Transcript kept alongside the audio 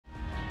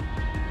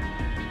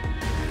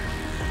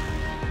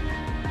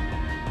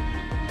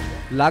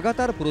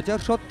লাগাতার প্রচার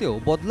সত্ত্বেও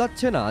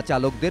বদলাচ্ছে না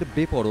চালকদের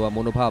বেপরোয়া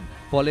মনোভাব,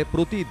 ফলে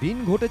প্রতিদিন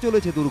ঘটে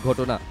চলেছে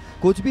দুর্ঘটনা।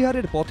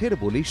 কোচবিহারের পথের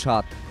বলি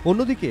 ৭।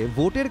 অন্যদিকে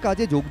ভোটের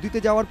কাজে যোগ দিতে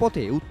যাওয়ার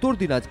পথে উত্তর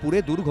দিনাজপুরে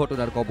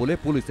দুর্ঘটনার কবলে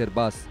পুলিশের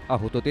বাস,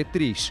 আহত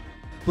 ৩৩।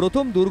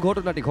 প্রথম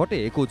দুর্ঘটনাটি ঘটে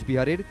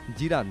কোচবিহারের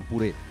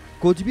জিরানপুরে।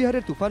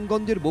 কোচবিহারের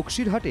তুফানগঞ্জের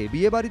বক্সিরহাটে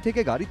বিয়েবাড়ি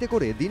থেকে গাড়িতে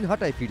করে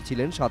দিনহাটায়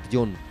ফিরছিলেন ৭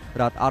 জন।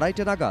 রাত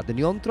 ২:৩০ নাগাদ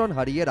নিয়ন্ত্রণ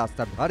হারিয়ে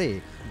রাস্তার ধারে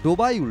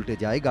ডোবায় উল্টে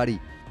যায় গাড়ি।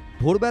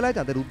 ভোরবেলায়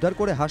তাদের উদ্ধার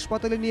করে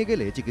হাসপাতালে নিয়ে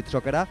গেলে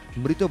চিকিৎসকেরা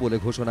মৃত বলে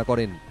ঘোষণা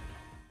করেন।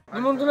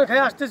 নিমন্ত্রণে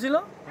খেয়ে আসতেছিল,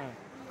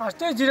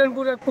 আসতে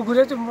জিরানপুর এক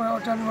পুকুরে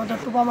ওটার মধ্যে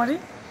টুপামারি,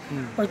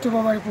 ওই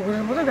টুপামারি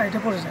পুকুরের মধ্যে গাড়িটা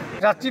পড়ে যায়।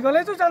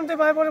 রাত্রিবেলায় তো জানতে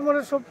পারে, পরে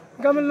মনে সব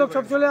গ্রামের লোক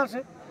সব চলে আসে,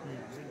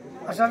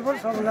 আসার পর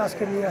সব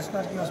আজকে নিয়ে আসলো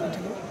আর কি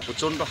হসপিটালে।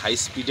 প্রচণ্ড হাই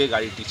স্পিডে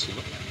গাড়িটি ছিল।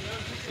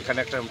 এখানে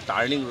একটা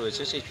টার্নিং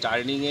রয়েছে, সেই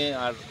টার্নিংয়ে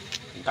আর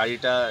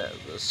গাড়িটা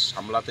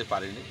সামলাতে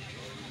পারেনি,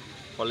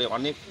 ফলে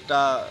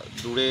অনেকটা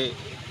দূরে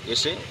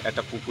এসে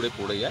একটা পুকুরে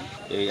পড়ে যায়।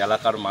 এই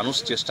এলাকার মানুষ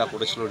চেষ্টা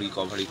করেছিল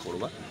রিকভারি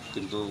করবার,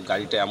 কিন্তু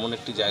গাড়িটা এমন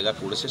একটি জায়গা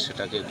পড়েছে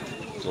সেটাকে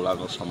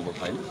তোলানো সম্ভব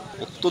হয়নি।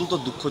 অত্যন্ত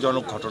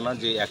দুঃখজনক ঘটনা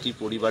যে একই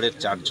পরিবারের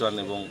 ৪ জন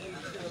এবং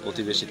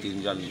প্রতিবেশী ৩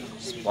 জন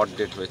স্পট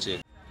ডেড হয়েছে।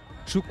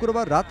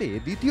 শুক্রবার রাতে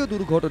দ্বিতীয়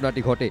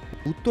দুর্ঘটনাটি ঘটে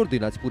উত্তর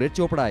দিনাজপুরের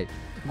চোপড়ায়।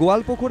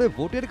 গোয়ালপুকুরে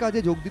ভোটের কাজে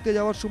যোগ দিতে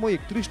যাওয়ার সময়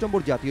 ৩১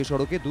 নম্বর জাতীয়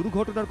সড়কে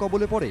দুর্ঘটনার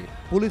কবলে পড়ে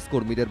পুলিশ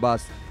কর্মীদের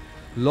বাস।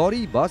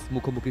 লরি বাস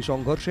মুখোমুখি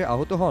সংঘর্ষে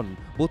আহত হন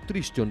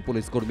 ৩২ জন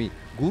পুলিশকর্মী।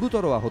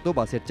 গুরুতর আহত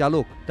বাসের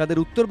চালক।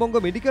 তাদের উত্তরবঙ্গ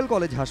মেডিকেল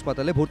কলেজ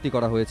হাসপাতালে ভর্তি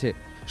করা হয়েছে।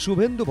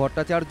 শুভেন্দু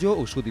ভট্টাচার্য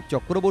ও সুদীপ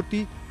চক্রবর্তী,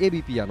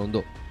 এবিপি আনন্দ।